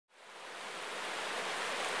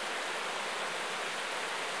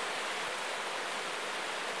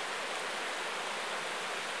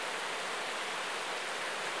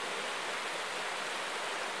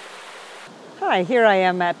Hi, here I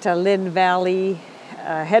am at Lynn Valley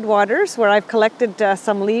headwaters where I've collected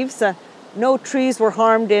some leaves. No trees were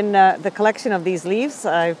harmed in the collection of these leaves.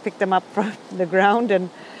 I picked them up from the ground, and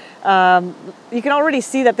you can already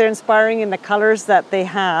see that they're inspiring in the colors that they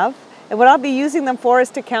have. And what I'll be using them for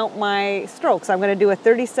is to count my strokes. I'm going to do a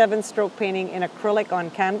 37 stroke painting in acrylic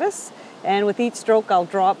on canvas, and with each stroke I'll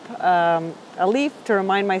drop a leaf to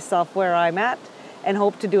remind myself where I'm at, and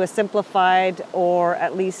hope to do a simplified or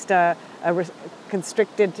at least a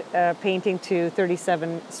constricted painting to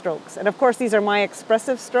 37 strokes. And of course these are my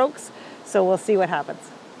expressive strokes, so we'll see what happens.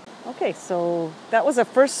 Okay, so that was a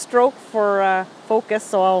first stroke for focus,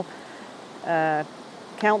 so I'll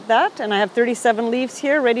count that, and I have 37 leaves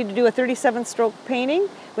here ready to do a 37 stroke painting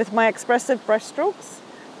with my expressive brush strokes.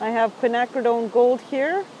 I have quinacridone gold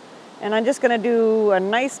here, and I'm just going to do a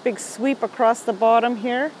nice big sweep across the bottom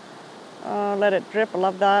here. Let it drip. I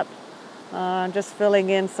love that. Just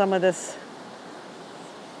filling in some of this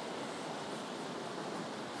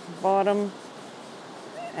bottom,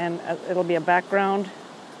 and it'll be a background,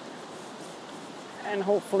 and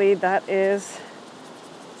hopefully that is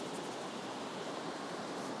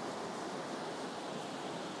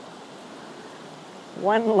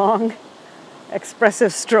one long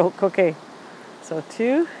expressive stroke. Okay, so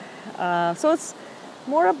two. So it's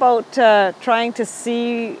more about trying to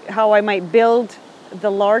see how I might build the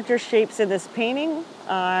larger shapes in this painting.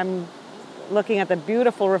 I'm looking at the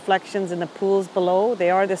beautiful reflections in the pools below. They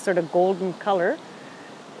are this sort of golden color.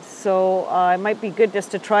 So it might be good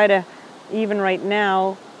just to try to, even right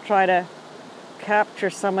now, try to capture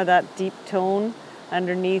some of that deep tone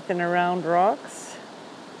underneath and around rocks.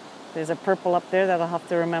 There's a purple up there that I'll have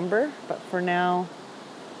to remember, but for now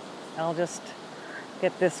I'll just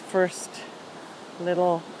get this first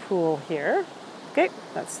little pool here. Okay,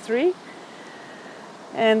 that's three.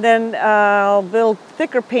 And then I'll build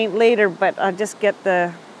thicker paint later, but I'll just get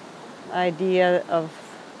the idea of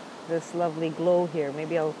this lovely glow here.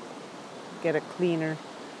 Maybe I'll get a cleaner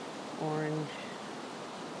orange.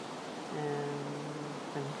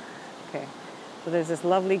 And okay, so there's this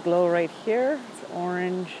lovely glow right here. It's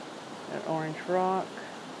orange, an orange rock.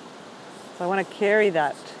 So I want to carry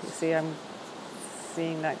that. You see, I'm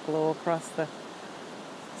seeing that glow across the,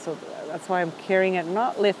 so that's why I'm carrying it,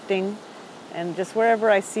 not lifting. And just wherever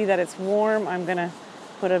I see that it's warm, I'm going to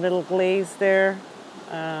put a little glaze there.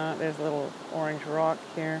 There's a little orange rock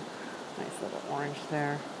here. Nice little orange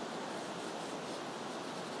there.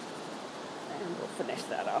 And we'll finish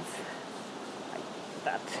that off like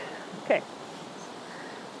that. Okay.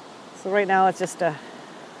 So right now it's just a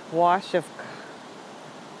wash of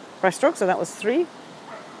brush strokes, so that was three.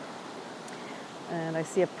 And I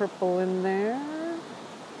see a purple in there.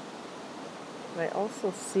 But I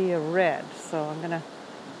also see a red, so I'm going to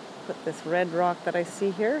put this red rock that I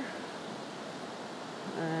see here,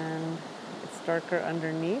 and it's darker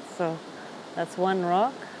underneath, so that's one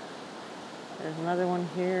rock. There's another one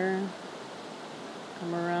here.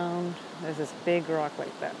 Come around. There's this big rock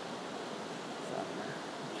like that. So I'm going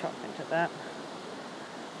to chop into that,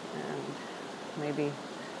 and maybe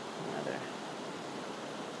another.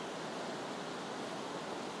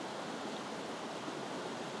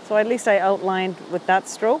 So at least I outlined with that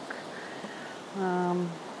stroke.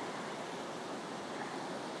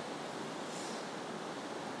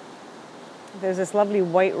 There's this lovely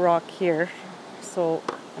white rock here, so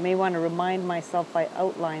I may want to remind myself by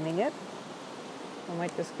outlining it. I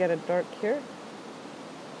might just get a dark here.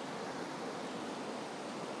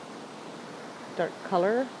 Dark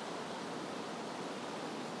color.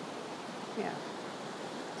 Yeah,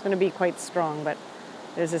 it's going to be quite strong, but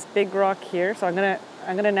there's this big rock here, so I'm gonna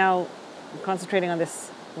now, I'm concentrating on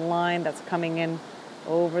this line that's coming in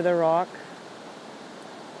over the rock.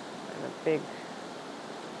 There's a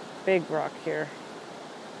big rock here,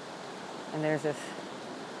 and there's this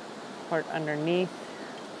part underneath.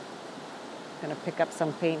 I'm gonna pick up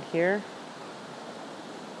some paint here.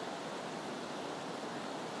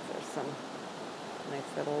 There's some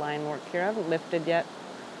nice little line work here. I haven't lifted yet.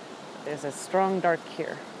 There's a strong dark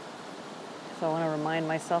here. So I want to remind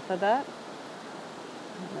myself of that.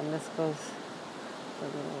 And then this goes to a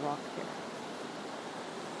little rock here.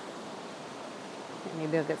 And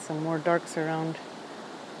maybe I'll get some more darks around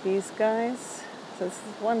these guys. So this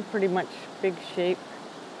is one pretty much big shape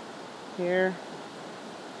here.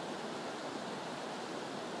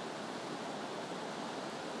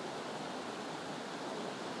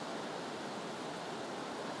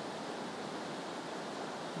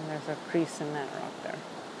 And there's a crease in that rock there.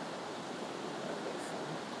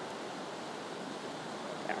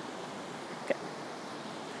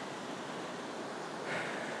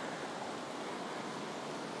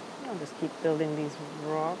 I'll just keep building these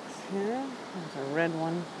rocks here. There's a red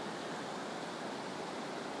one.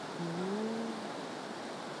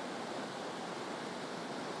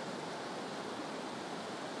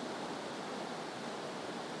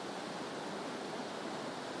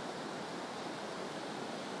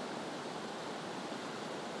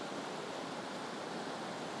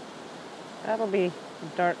 That'll be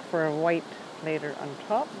dark for a white later on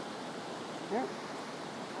top. There.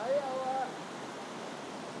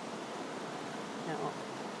 Now,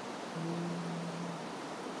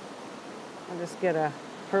 I'll just get a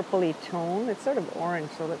purpley tone. It's sort of orange,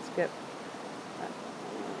 so let's get that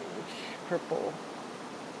orange, purple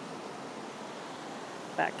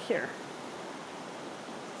back here.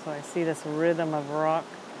 So I see this rhythm of rock.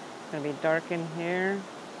 It's going to be dark in here.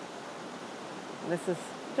 This is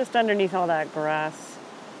just underneath all that grass.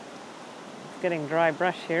 It's getting dry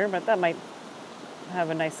brush here, but that might have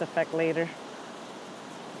a nice effect later.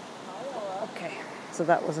 Okay, so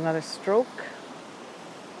that was another stroke.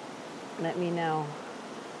 Let me now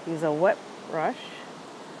use a wet brush,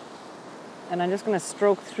 and I'm just going to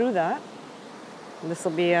stroke through that. This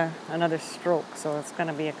will be another stroke, so it's going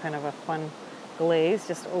to be a kind of a fun glaze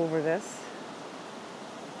just over this.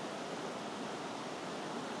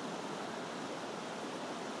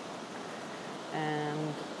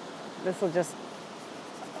 And this will just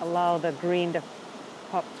allow the green to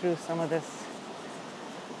pop through some of this.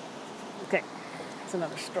 Okay, it's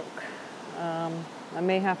another stroke. I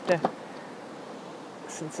may have to,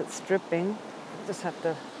 since it's dripping, just have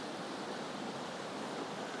to,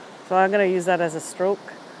 so I'm going to use that as a stroke.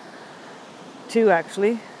 Two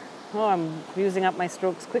actually. Oh, I'm using up my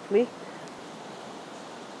strokes quickly.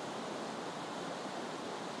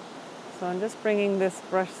 So I'm just bringing this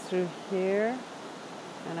brush through here,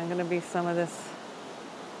 and I'm going to be some of this.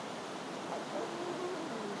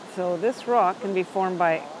 So this rock can be formed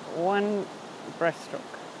by one brush stroke.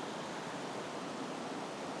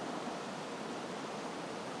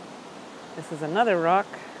 This is another rock.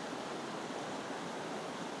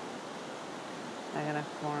 I'm going to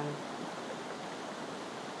form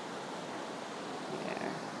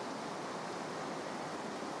here.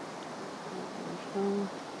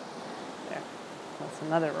 There. That's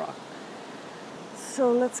another rock.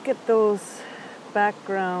 So let's get those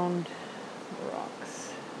background rocks.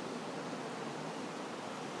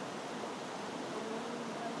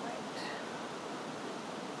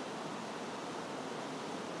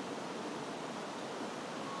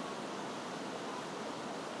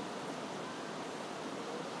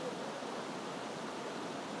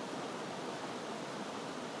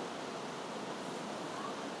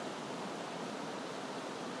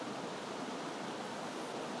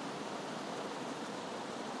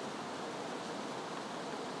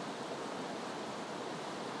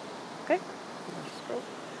 Okay, another stroke.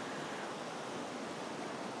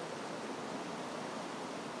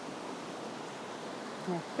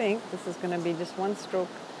 I think this is going to be just one stroke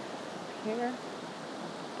here.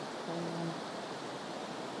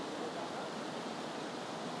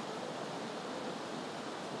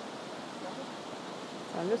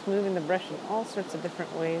 So I'm just moving the brush in all sorts of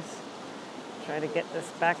different ways. Try to get this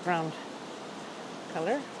background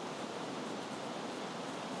color.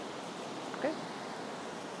 Okay.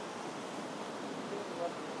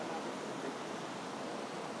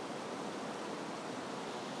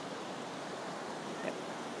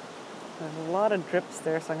 There's a lot of drips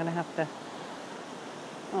there, so I'm going to have to,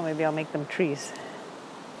 oh, maybe I'll make them trees.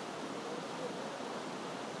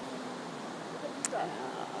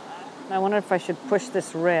 I wonder if I should push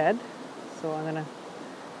this red, so I'm going to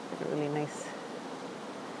get a really nice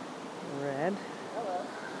red.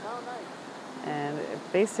 And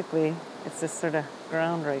basically, it's this sort of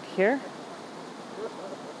ground right here.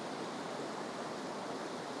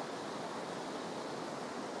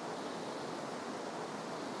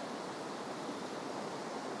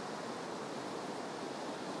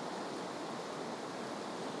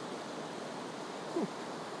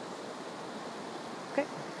 Okay.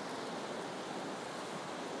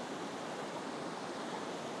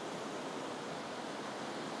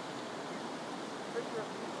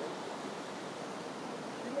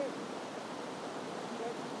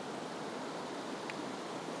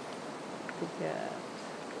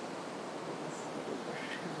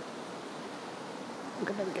 I'm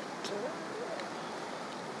gonna get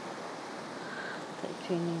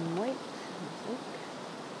titanium white, I think.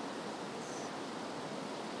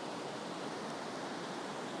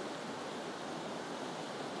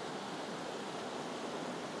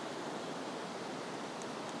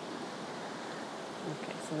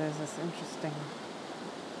 Okay, so there's this interesting .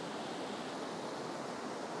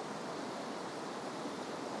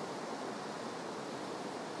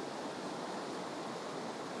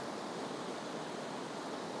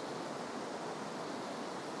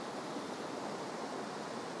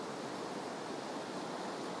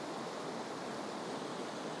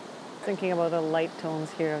 Thinking about the light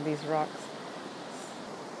tones here of these rocks.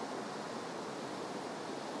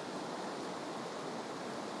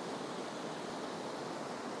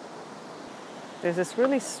 There's this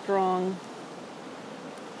really strong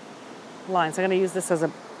line, so I'm going to use this as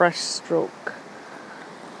a brush stroke.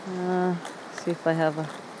 See if I have a...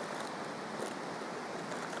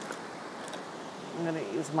 I'm going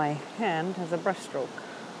to use my hand as a brush stroke.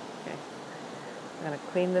 Okay, I'm going to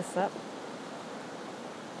clean this up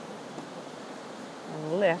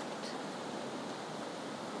and lift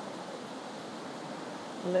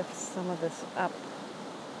some of this up.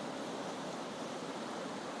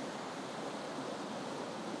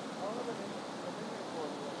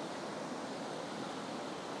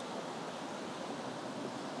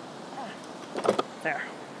 There.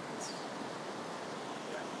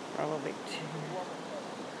 Probably two.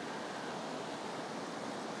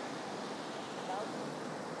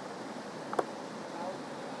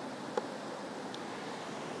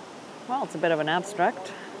 Well, it's a bit of an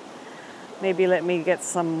abstract. Maybe let me get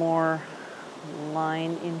some more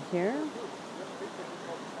line in here.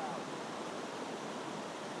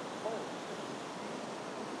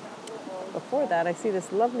 Before that, I see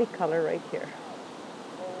this lovely color right here.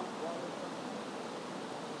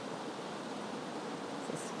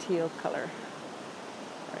 This teal color.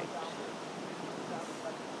 Right.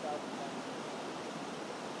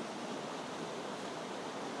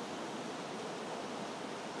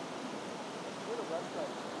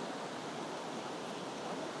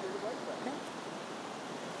 Okay.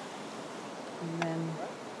 And then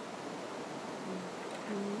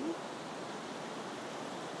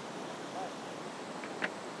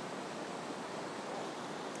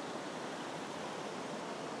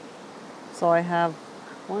so I have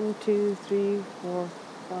 1, 2, 3, 4,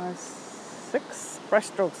 5, 6 brush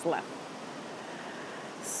strokes left.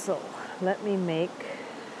 So let me make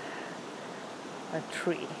a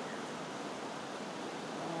tree.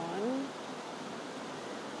 One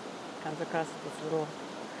comes across this little,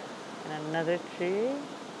 and another tree, and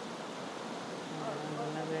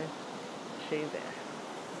another tree there.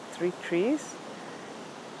 3 trees.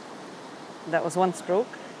 That was 1 stroke.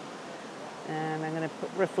 And I'm going to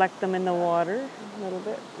reflect them in the water a little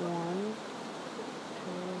bit. 1,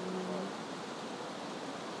 2.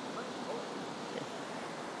 Okay.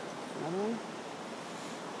 Another one.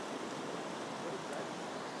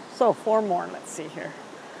 So 4 more. Let's see here.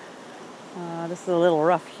 This is a little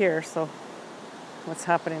rough here. So what's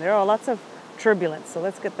happening there? Oh, lots of turbulence. So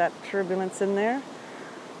let's get that turbulence in there.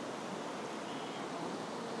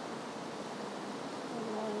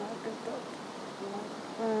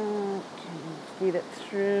 Feed it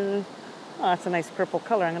through. Oh, that's a nice purple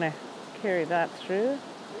color. I'm going to carry that through.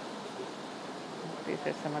 These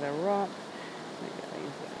are some other rocks. Maybe I'll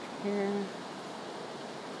use that here.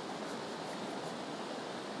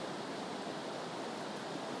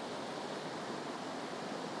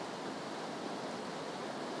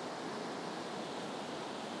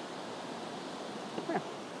 Yeah,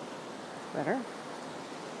 better.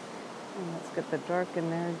 And let's get the dark in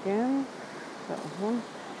there again. That was one.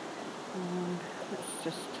 And let's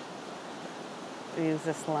just use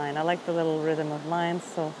this line. I like the little rhythm of lines,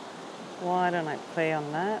 so why don't I play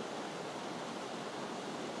on that?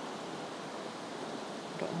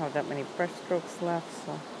 Don't have that many brush strokes left,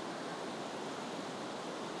 so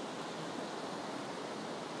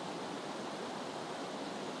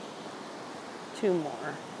two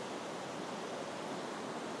more.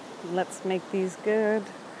 Let's make these good.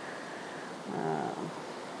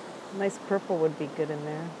 Nice purple would be good in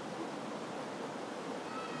there.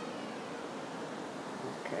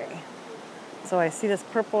 Okay, so I see this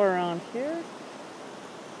purple around here.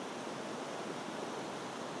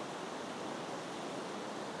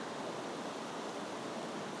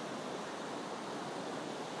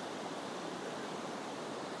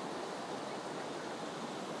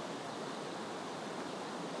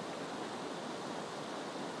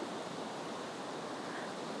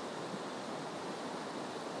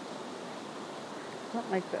 Not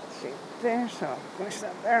like that shape there, so I'll finish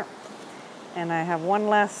that there. And I have one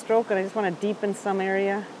last stroke, and I just want to deepen some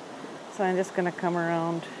area. So I'm just going to come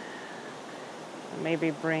around and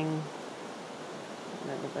maybe bring a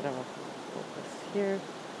little bit of a focus here.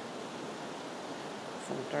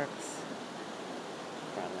 Some darks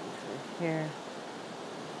running through here.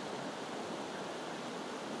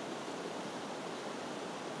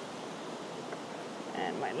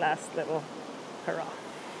 And my last little hurrah.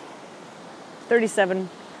 37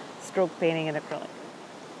 stroke painting in acrylic.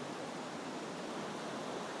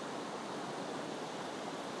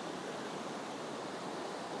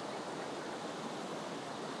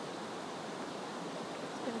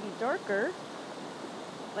 It's going to be darker,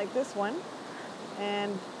 like this one,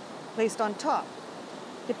 and placed on top.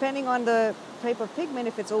 Depending on the type of pigment,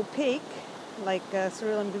 if it's opaque, like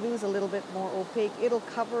cerulean blue is a little bit more opaque, it'll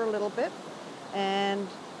cover a little bit and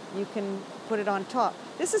you can put it on top.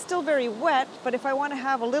 This is still very wet, but if I want to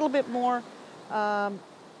have a little bit more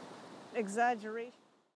exaggeration,